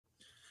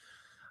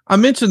I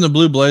mentioned the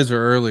Blue Blazer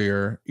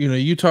earlier. You know,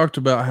 you talked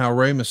about how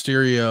Rey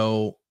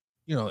Mysterio,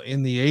 you know,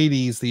 in the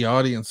 80s, the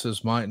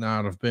audiences might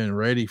not have been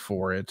ready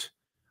for it.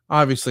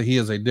 Obviously, he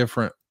is a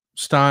different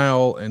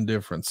style and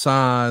different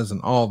size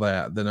and all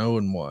that than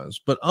Owen was.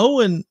 But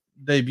Owen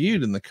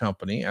debuted in the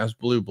company as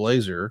Blue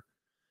Blazer.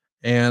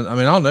 And I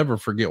mean, I'll never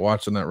forget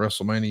watching that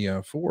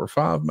WrestleMania 4 or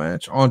 5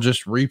 match on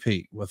just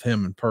repeat with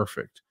him and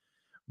Perfect.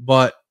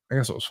 But I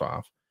guess it was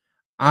 5.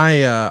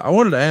 I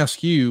wanted to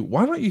ask you,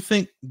 why don't you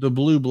think the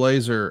Blue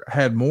Blazer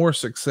had more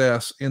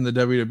success in the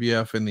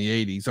WWF in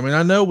the 80s? I mean,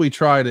 I know we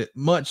tried it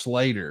much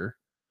later,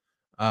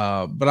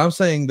 but I'm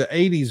saying the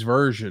 80s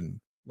version,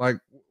 like,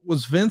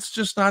 was Vince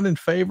just not in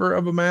favor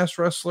of a masked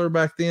wrestler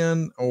back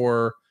then?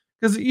 Or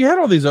because you had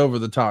all these over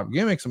the top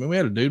gimmicks. I mean, we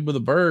had a dude with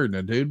a bird and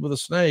a dude with a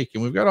snake,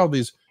 and we've got all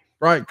these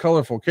bright,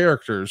 colorful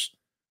characters.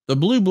 The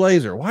Blue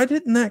Blazer, why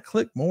didn't that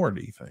click more,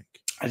 do you think?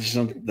 I just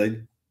don't,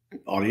 the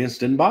audience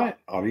didn't buy it.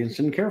 Audience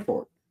didn't care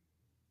for it.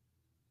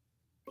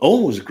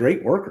 Owen was a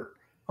great worker.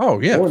 Oh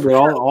yeah, Owen did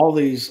all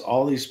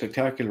these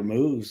spectacular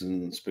moves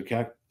and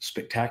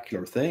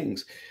spectacular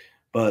things,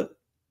 but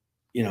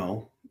you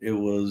know, it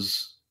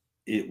was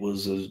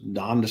a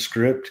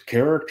nondescript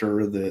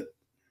character that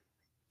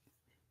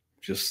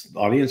just the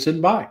audience didn't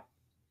buy.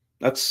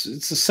 It's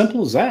as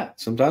simple as that.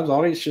 Sometimes the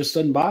audience just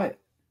doesn't buy it.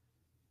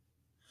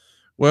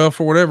 Well,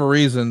 for whatever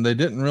reason, they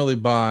didn't really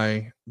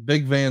buy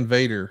Big Van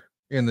Vader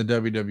in the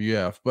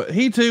WWF, but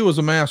he too was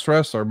a masked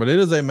wrestler, but it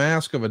is a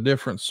mask of a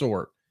different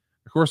sort.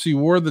 Of course, he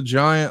wore the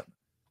giant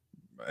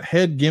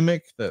head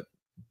gimmick that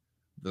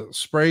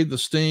sprayed the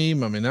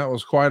steam. I mean, that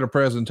was quite a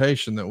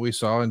presentation that we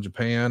saw in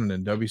Japan and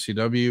in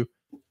WCW.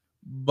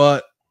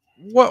 But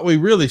what we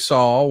really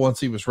saw once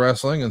he was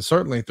wrestling, and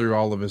certainly through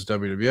all of his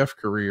WWF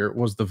career,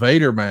 was the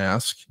Vader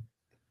mask.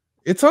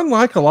 It's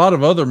unlike a lot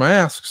of other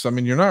masks. I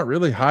mean, you're not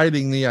really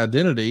hiding the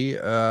identity.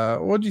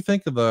 What do you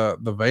think of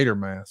the Vader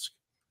mask?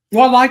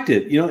 Well, I liked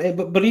it, you know,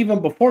 but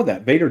even before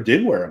that, Vader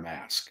did wear a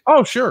mask.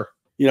 Oh, sure.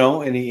 You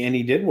know, and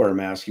he did wear a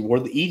mask. He wore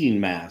the eating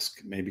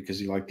mask, maybe because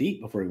he liked to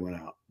eat before he went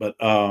out. But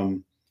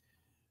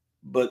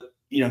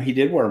you know, he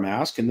did wear a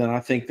mask, and then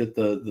I think that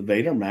the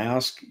Vader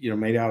mask, you know,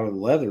 made out of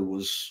leather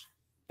was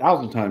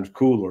 1,000 times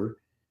cooler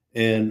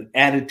and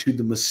added to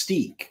the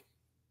mystique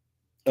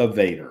of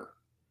Vader,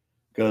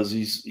 because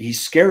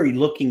he's scary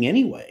looking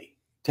anyway.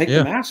 Take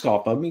the mask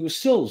off of him, he was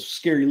still a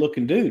scary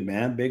looking dude,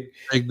 man. Big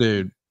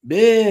dude.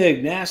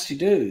 Big, nasty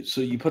dude.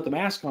 So you put the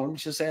mask on him, it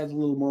just adds a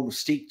little more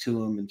mystique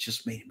to him and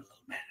just made him a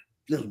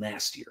little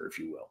nastier, if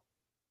you will.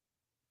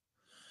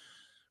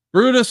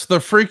 Brutus the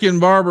freaking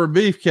Barber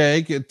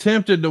Beefcake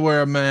attempted to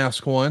wear a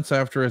mask once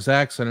after his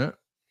accident.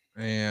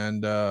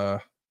 And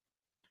I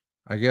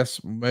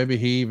guess maybe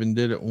he even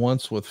did it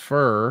once with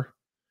fur.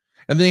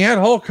 And then he had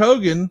Hulk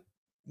Hogan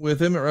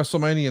with him at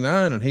WrestleMania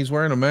 9, and he's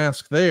wearing a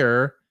mask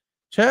there.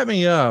 Chat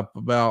me up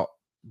about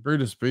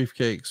Brutus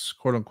Beefcake's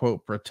quote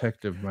unquote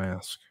protective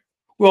mask.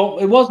 Well,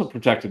 it was a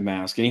protective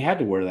mask, and he had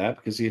to wear that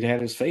because he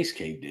had his face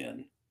caved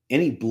in.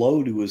 Any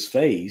blow to his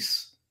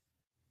face,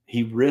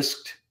 he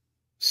risked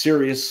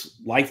serious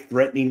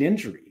life-threatening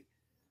injury.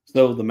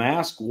 So the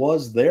mask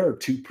was there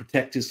to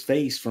protect his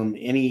face from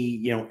any,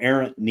 you know,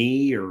 errant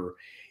knee or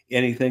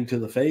anything to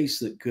the face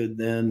that could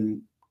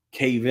then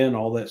cave in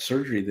all that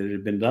surgery that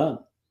had been done.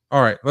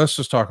 All right, let's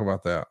just talk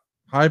about that.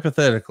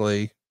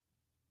 Hypothetically,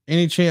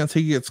 any chance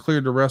he gets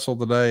cleared to wrestle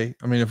today?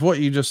 I mean, if what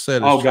you just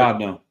said is true, God,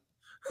 no.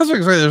 I was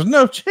going to say, there's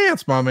no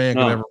chance my man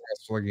could ever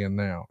wrestle again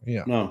now.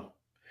 Yeah. No.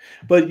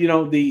 But, you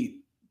know,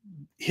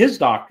 his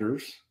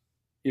doctors,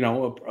 you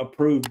know,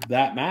 approved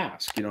that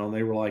mask, you know, and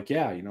they were like,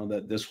 yeah, you know,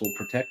 that this will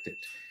protect it.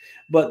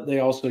 But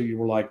they also, you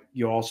were like,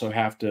 you also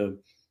have to,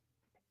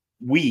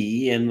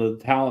 we and the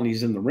talent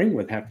he's in the ring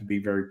with have to be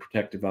very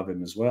protective of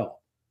him as well.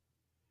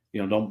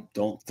 You know,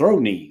 don't throw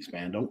knees,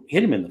 man. Don't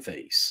hit him in the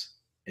face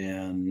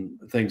and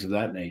things of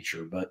that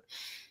nature. But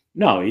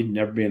no, he'd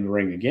never be in the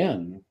ring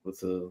again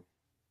as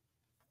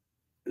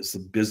the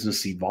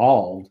business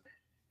evolved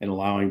and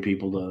allowing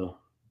people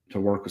to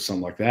work with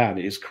something like that.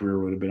 His career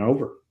would have been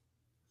over.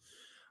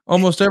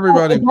 Almost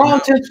everybody, for all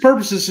intents and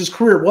purposes, his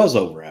career was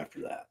over after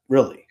that,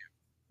 really.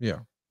 Yeah.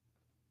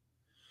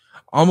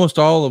 Almost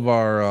all of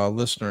our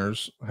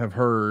listeners have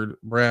heard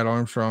Brad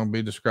Armstrong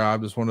be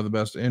described as one of the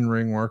best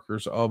in-ring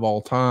workers of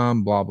all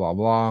time, blah, blah,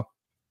 blah.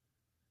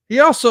 He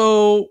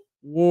also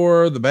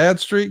wore the Bad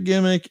Street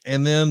gimmick,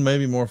 and then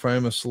maybe more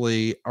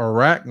famously,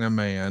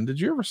 Arachnaman. Did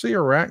you ever see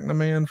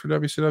Arachnaman for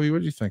WCW? What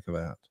did you think of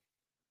that?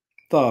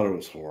 Thought it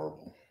was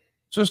horrible.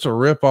 Just a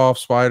rip-off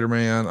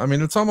Spider-Man. I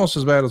mean, it's almost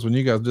as bad as when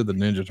you guys did the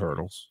Ninja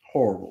Turtles.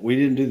 Horrible. We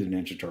didn't do the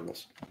Ninja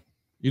Turtles.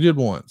 You did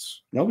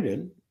once. No, we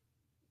didn't.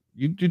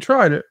 You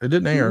tried it. It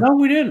didn't air. No,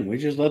 we didn't. We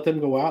just let them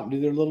go out and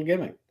do their little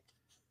gimmick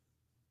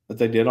that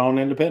they did on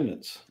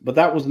Independence. But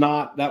that was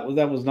not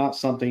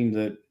something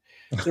that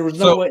there was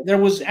no way. There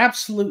was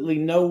absolutely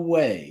no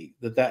way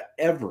that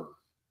ever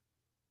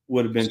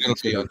would have been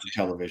considered for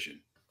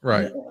television.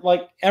 Right.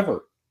 Like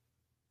ever.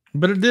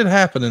 But it did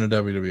happen in a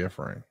WWF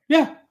ring.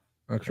 Yeah.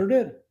 Okay. Sure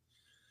did.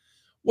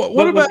 What But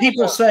when about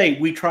people say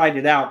we tried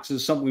it out because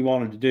it's something we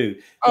wanted to do,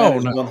 that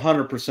is no.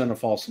 100% a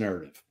false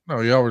narrative.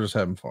 No, y'all were just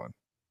having fun.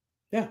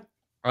 Yeah.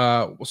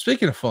 Well,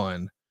 speaking of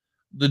fun,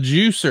 the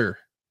Juicer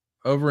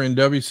over in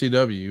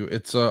WCW,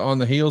 it's on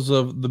the heels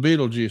of the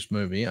Beetlejuice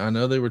movie. I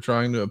know they were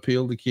trying to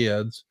appeal to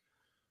kids,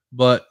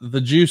 but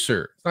the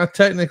Juicer, it's not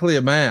technically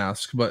a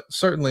mask, but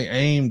certainly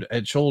aimed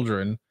at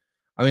children.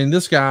 I mean,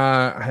 this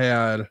guy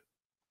had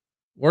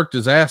worked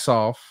his ass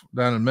off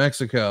down in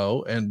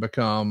Mexico and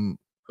become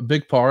a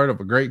big part of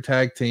a great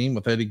tag team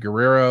with Eddie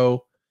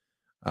Guerrero.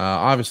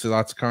 Obviously,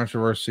 lots of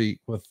controversy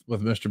with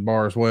Mr.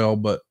 Barr as well.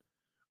 But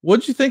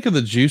what'd you think of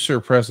the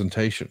Juicer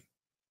presentation?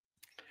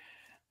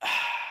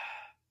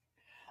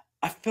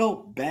 I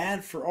felt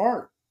bad for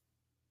Art.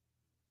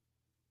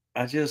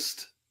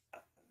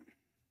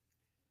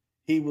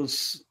 He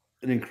was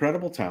an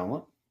incredible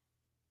talent.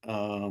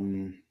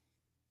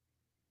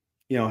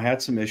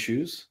 Had some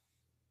issues,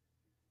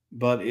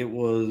 but it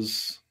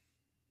was,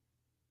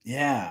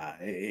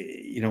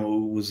 it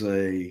was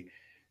a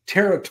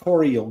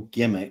territorial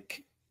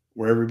gimmick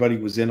where everybody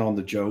was in on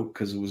the joke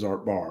because it was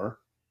Art Barr,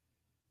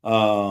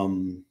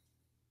 that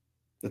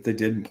they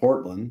did in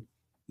Portland.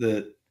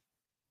 That,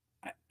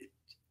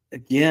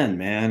 again,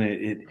 man,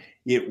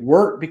 it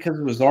worked because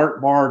it was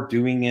Art Barr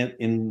doing it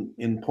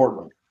in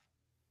Portland.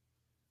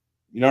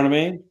 You know what I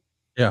mean?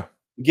 Yeah.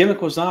 The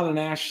gimmick was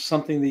not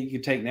something that you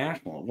could take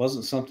national. It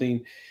wasn't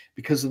something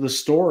because of the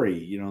story.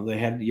 You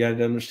had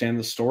to understand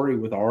the story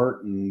with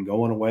Art and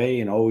going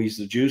away and he's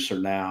the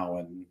Juicer now,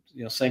 and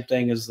same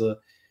thing as the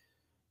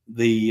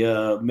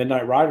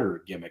Midnight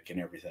Rider gimmick and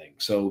everything.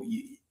 So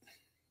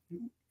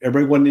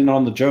everybody went in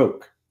on the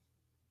joke,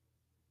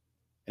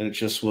 and it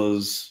just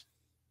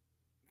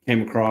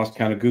came across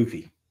kind of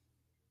goofy.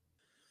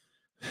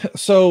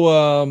 So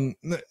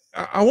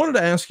I wanted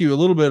to ask you a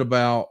little bit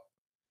about,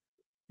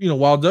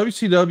 while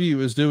WCW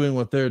is doing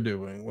what they're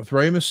doing with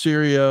Rey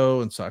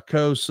Mysterio and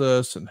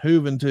Psychosis and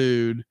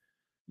Juventud,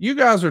 you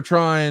guys are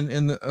trying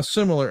in a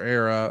similar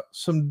era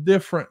some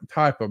different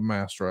type of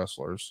masked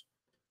wrestlers.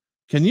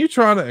 Can you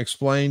try to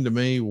explain to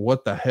me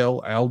what the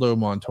hell Aldo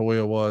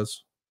Montoya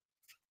was?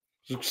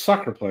 He's a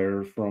soccer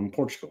player from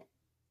Portugal.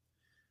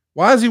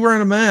 Why is he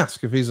wearing a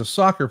mask if he's a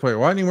soccer player?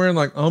 Why isn't he wearing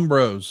like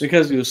Umbros?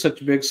 Because he was such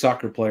a big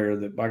soccer player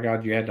that, by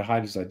God, you had to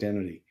hide his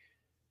identity.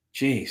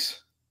 Jeez.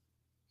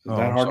 Is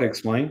that hard to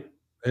explain?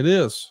 It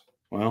is.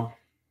 Well.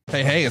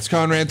 Hey, it's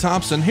Conrad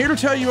Thompson here to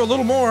tell you a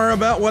little more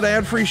about what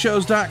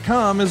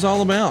adfreeshows.com is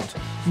all about.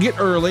 Get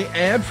early,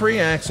 ad-free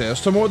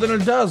access to more than a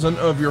dozen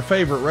of your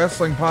favorite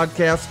wrestling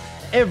podcasts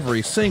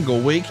every single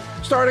week,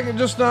 starting at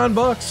just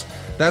 $9.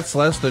 That's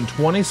less than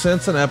 20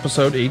 cents an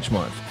episode each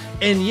month.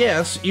 And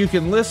yes, you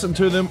can listen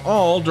to them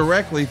all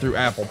directly through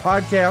Apple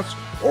Podcasts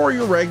or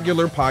your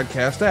regular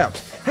podcast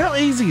apps. How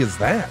easy is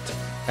that?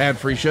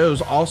 Ad-free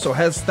shows also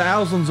has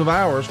thousands of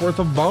hours worth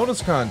of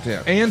bonus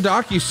content and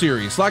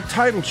docuseries like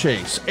Title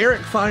Chase,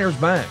 Eric Fires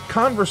Back,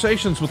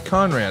 Conversations with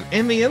Conrad,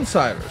 and The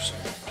Insiders.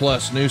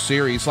 Plus new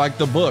series like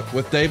The Book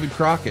with David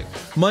Crockett,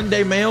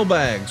 Monday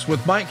Mailbags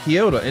with Mike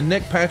Chioda and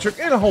Nick Patrick,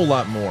 and a whole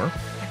lot more.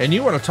 And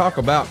you want to talk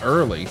about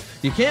early?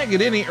 You can't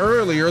get any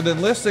earlier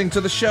than listening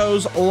to the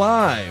shows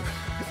live.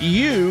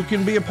 You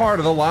can be a part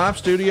of the live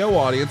studio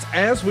audience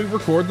as we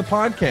record the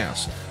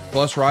podcast.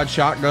 Plus, ride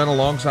shotgun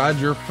alongside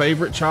your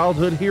favorite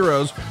childhood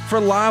heroes for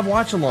live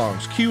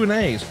watch-alongs,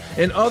 Q&As,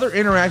 and other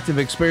interactive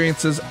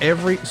experiences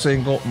every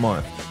single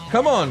month.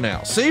 Come on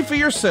now, see for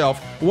yourself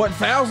what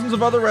thousands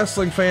of other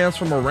wrestling fans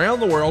from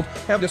around the world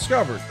have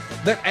discovered,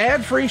 that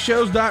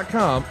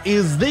adfreeshows.com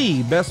is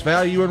the best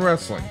value in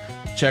wrestling.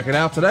 Check it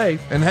out today,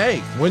 and hey,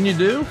 when you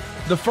do,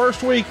 the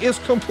first week is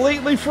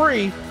completely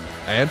free.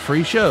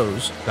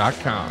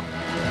 adfreeshows.com.